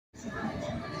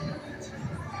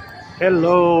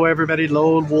Hello everybody,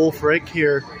 Lone Wolf Rick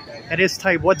here, and it's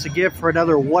time once again for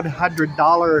another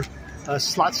 $100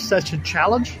 slot session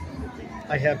challenge.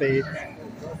 I have a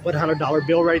 $100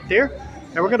 bill right there,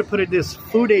 and we're going to put in this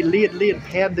LIAN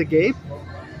PANDA game.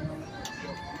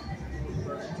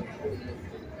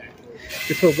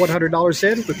 We put $100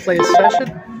 in, we play a session.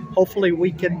 Hopefully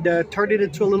we can turn it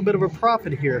into a little bit of a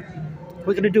profit here.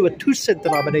 We're going to do a 2-cent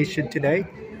denomination today,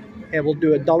 and we'll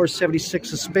do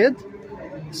 $1.76 a spin.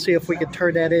 See if we can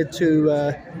turn that into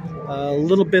a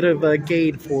little bit of a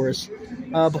gain for us.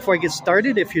 Before I get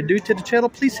started, if you're new to the channel,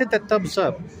 please hit that thumbs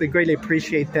up. We greatly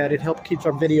appreciate that. It helps keep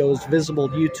our videos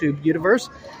visible in YouTube universe.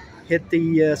 Hit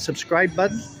the subscribe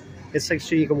button. It's like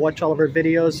so you can watch all of our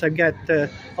videos. I've got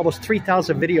almost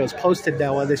 3,000 videos posted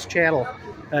now on this channel.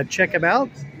 Check them out.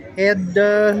 And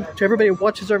to everybody who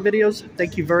watches our videos,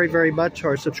 thank you very, very much.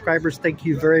 Our subscribers, thank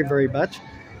you very, very much.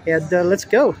 And let's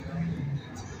go.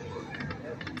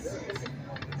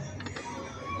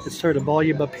 Let's turn the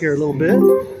volume up here a little bit.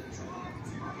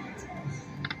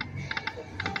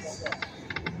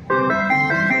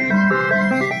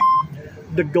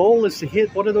 The goal is to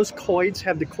hit one of those coins,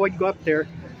 have the coin go up there,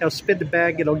 now spin the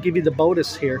bag, and it'll give you the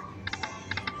bonus here.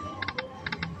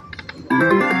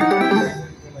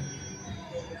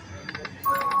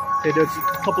 Okay, there's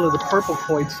a couple of the purple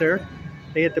coins there.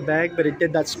 They hit the bag, but it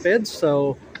did not spin,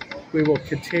 so we will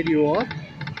continue on.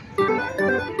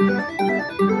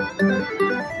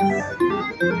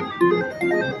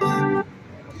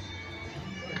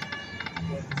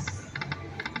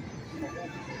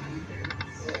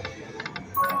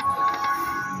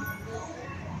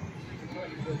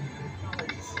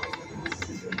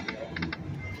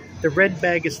 The red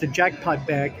bag is the jackpot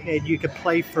bag, and you can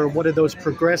play for one of those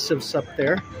progressives up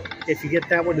there if you get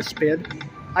that one to spin.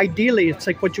 Ideally, it's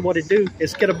like what you want to do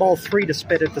is get them all three to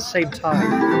spin at the same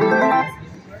time.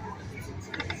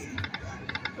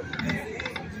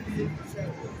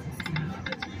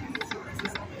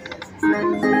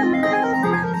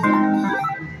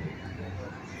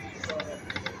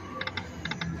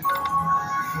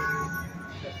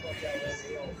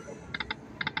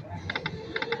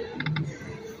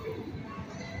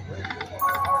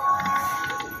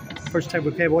 First time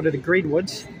we've had one of the green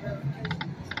ones.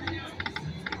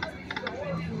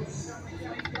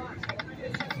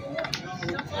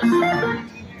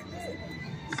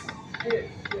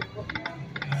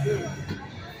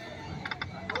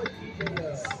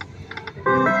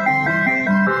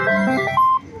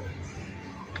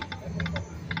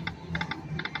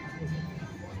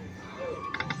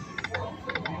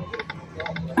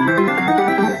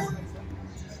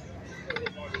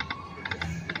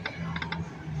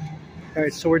 All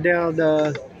right, so we're down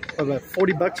about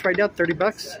 40 bucks right now, 30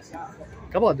 bucks.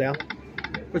 Come on now.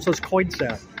 Where's those coins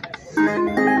at?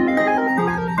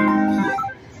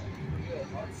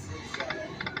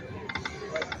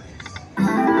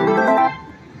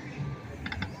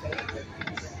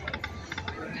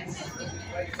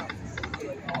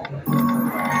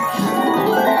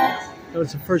 That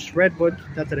was the first red one.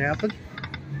 Nothing happened.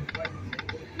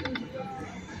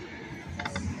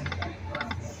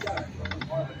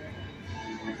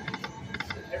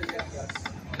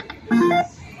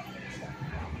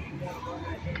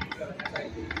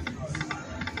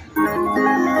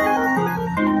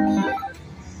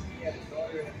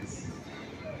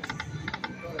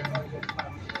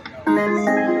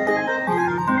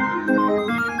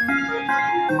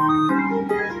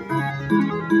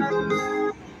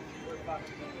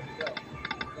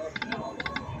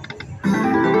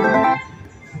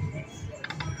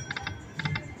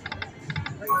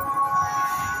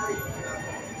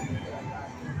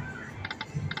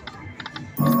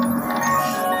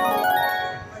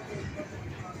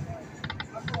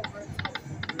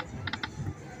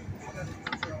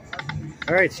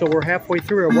 All right, so we're halfway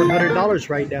through our $100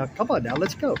 right now. Come on now,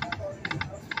 let's go.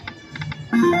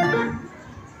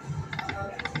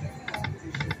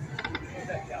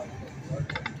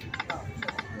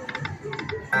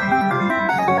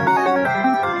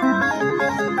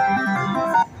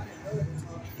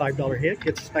 $5 hit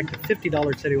gets us back to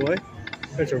 $50 anyway.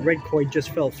 There's a red coin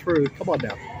just fell through. Come on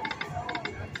now.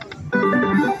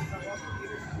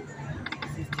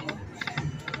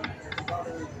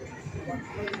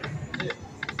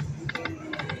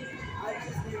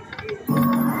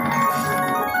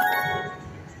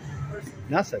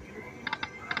 Nothing.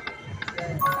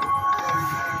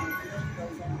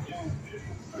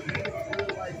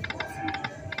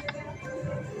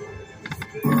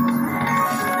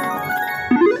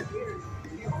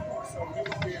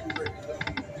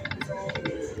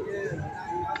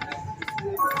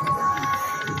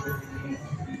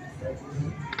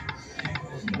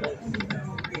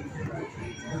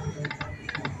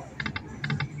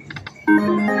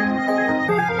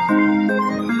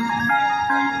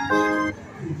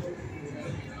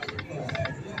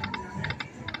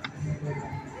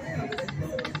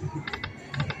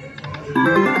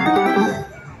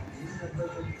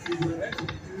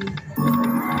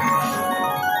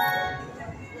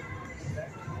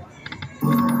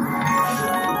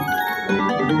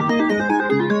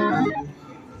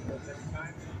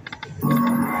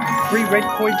 3 red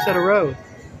coins in a row,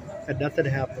 and nothing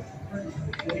happened.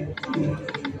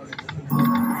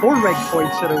 4 red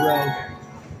coins in a row,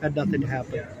 and nothing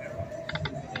happened.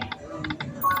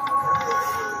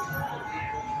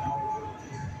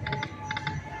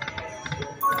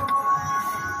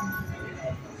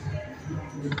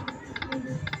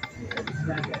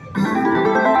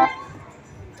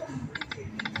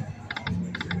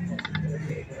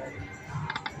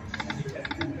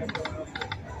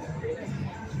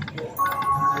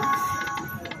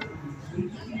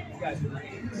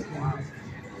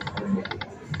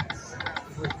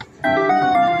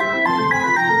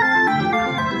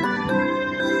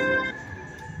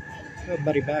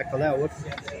 Everybody back on that one.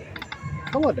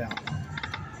 Come on now.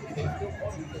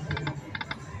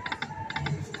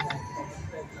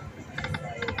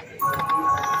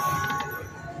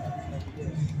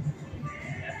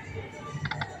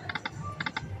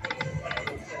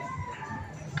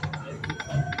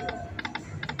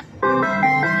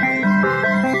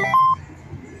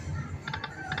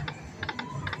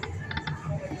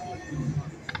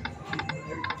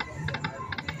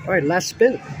 All right, last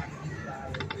spin.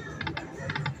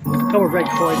 Come on, red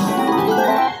coin.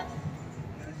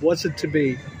 Wasn't to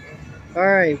be. All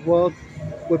right, well,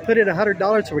 we put in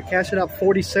 $100 and we're cashing out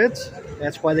 40 cents.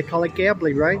 That's why they call it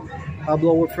gambling, right? I'm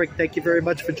Lower Frick. Thank you very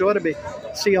much for joining me.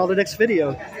 See you on the next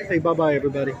video. Hey, bye-bye,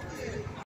 everybody.